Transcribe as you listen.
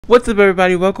What's up,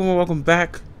 everybody? Welcome or welcome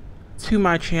back to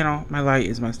my channel. My light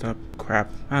is messed up. Crap.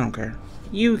 I don't care.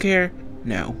 You care?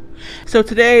 No. So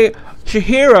today,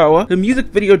 Chihiro, the music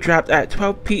video dropped at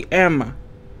 12 p.m.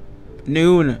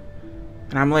 noon.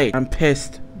 And I'm late. I'm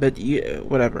pissed. But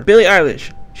whatever. Billie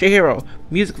Eilish, Chihiro,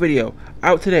 music video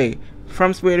out today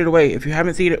from Spirited Away. If you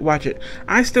haven't seen it, watch it.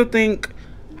 I still think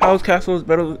Howl's Castle is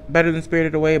better than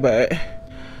Spirited Away, but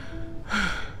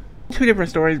two different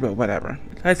stories, but whatever.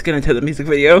 Let's get into the music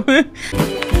video.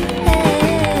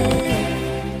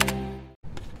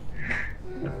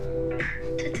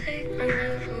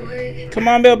 Come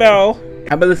on, Bilbo.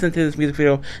 I've been listening to this music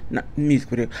video.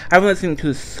 I've been listening to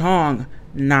the song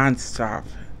non-stop.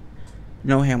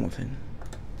 No Hamilton.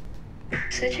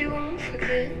 Said you won't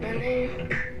forget my name.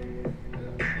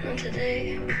 Not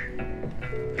today.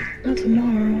 Not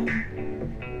tomorrow.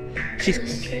 She's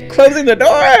closing the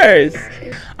doors.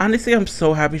 Honestly, I'm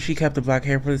so happy she kept the black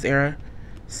hair for this era.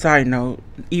 Side note,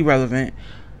 irrelevant,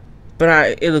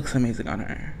 but it looks amazing on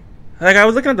her. Like, I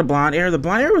was looking at the blonde era. The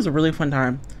blonde era was a really fun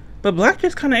time, but black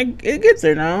just kind of it gets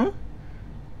there now.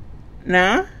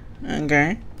 Nah,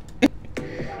 okay.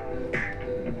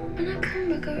 When I come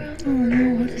back around, I don't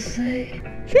know what to say.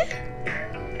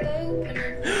 Open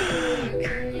up the door.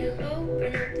 Can you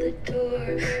open up the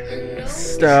door? I know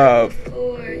Stop.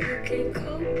 before you can't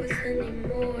cope with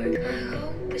anymore. I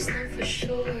hope it's not for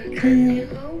sure. Can you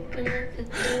open up the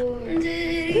door?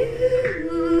 Did you?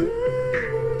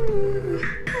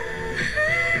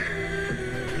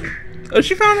 Oh,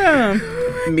 she found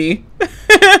me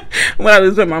when I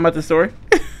lose my mom at the store.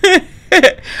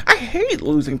 I hate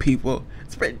losing people.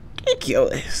 It's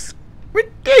ridiculous.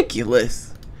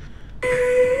 Ridiculous.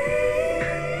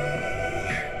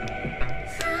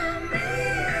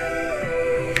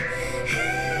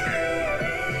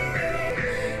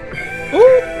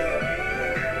 Ooh.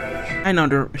 I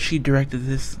know she directed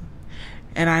this,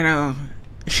 and I know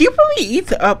she really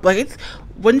eats it up. Like, it's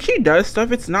when she does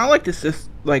stuff, it's not like this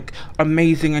like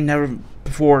amazing and never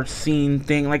before seen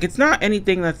thing. Like, it's not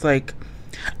anything that's like,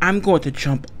 I'm going to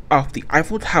jump off the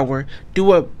Eiffel Tower,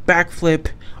 do a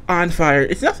backflip on fire.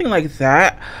 It's nothing like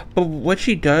that, but what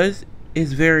she does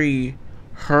is very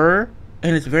her,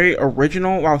 and it's very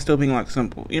original while still being like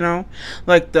simple, you know?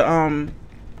 Like the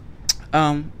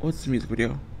what's the music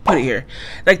video? Put it here.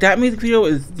 Like, that music video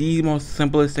is the most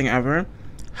simplest thing ever.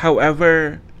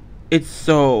 However, it's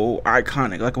so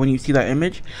iconic, like when you see that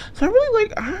image. So I really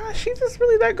like, she's just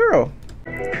really that girl.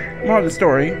 More of the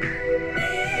story.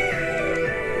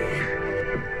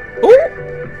 Ooh!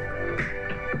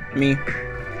 Me.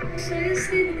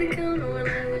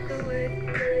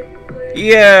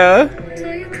 Yeah.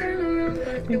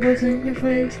 It wasn't your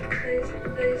face.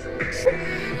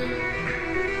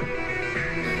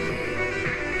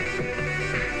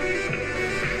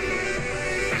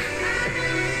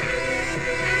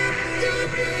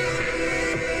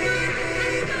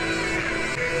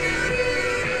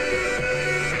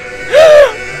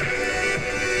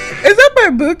 Is that my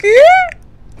book here?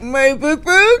 My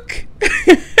book?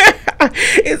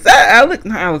 Is that Alex?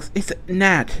 Not Alex. It's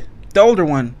Nat, the older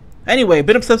one. Anyway,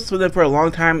 been obsessed with them for a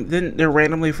long time. Then they're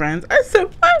randomly friends. I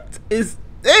said, what is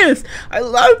this? I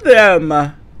love them.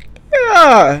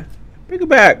 Yeah. Bring him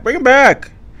back. Bring him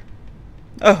back.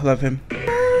 Oh, love him.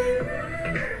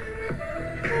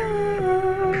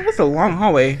 That's a long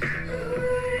hallway.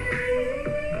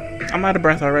 I'm out of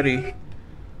breath already.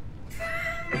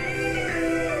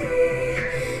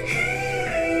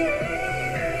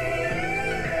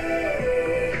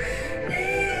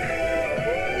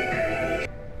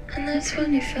 That's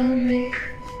when you found me.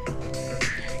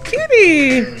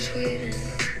 Cutie! I was waiting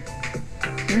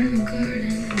in the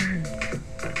garden,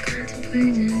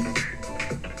 contemplating,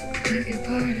 beg your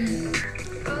pardon.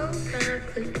 Open up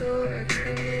the door,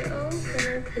 can you open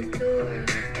up the door?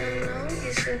 I know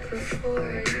you said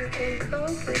before, you can't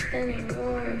cope with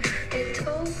anymore. You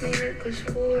told me it was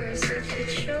war, said you'd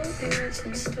show me what's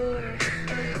in store. I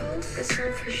hope it's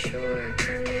not for sure,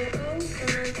 can you open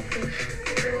up the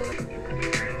door?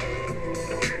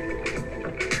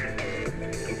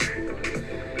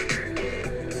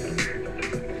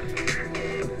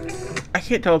 I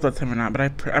can't tell if that's him or not,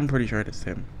 but I'm pretty sure it's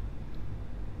him.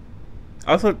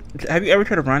 Also, have you ever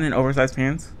tried to run in oversized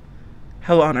pants?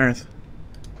 Hell on earth.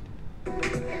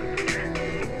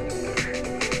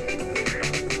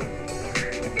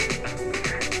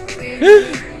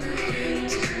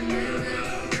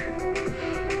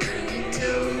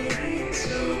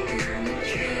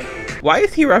 Why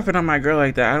is he roughing on my girl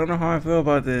like that? I don't know how I feel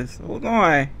about this. Hold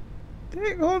on.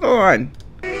 Hold on.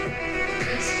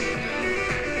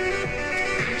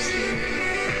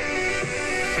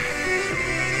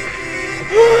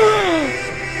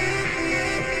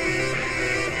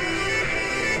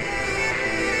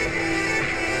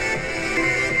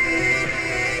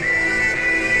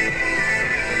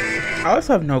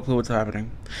 also have no clue what's happening.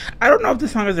 I don't know if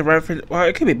this song is a reference. Well,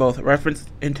 it could be both. A reference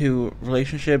into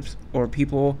relationships or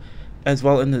people, as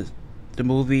well in the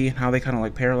movie and how they kind of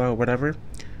like parallel or whatever.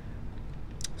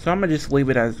 So I'm gonna just leave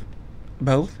it as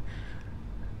both.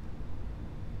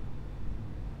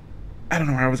 I don't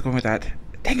know where I was going with that.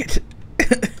 Dang it.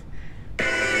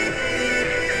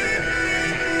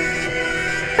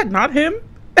 Not him?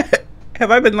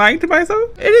 Have I been lying to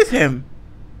myself? It is him.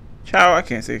 Ciao, I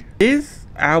can't see. His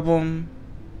album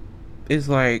is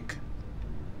like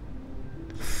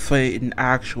an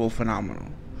actual phenomenal.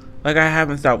 Like, I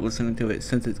haven't stopped listening to it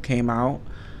since it came out.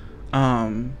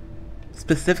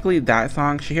 Specifically that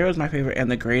song, Chihiro is my favorite, and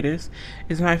The Greatest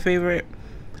is my favorite.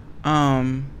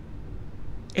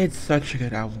 It's such a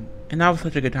good album, and that was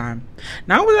such a good time.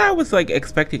 Not what I was like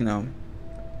expecting though.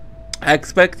 I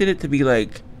expected it to be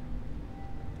like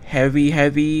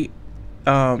heavy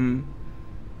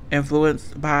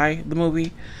influenced by the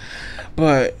movie,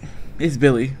 but it's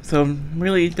Billie, so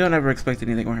really don't ever expect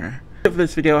anything from her. For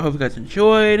this video, I hope you guys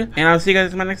enjoyed, and I'll see you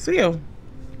guys in my next video.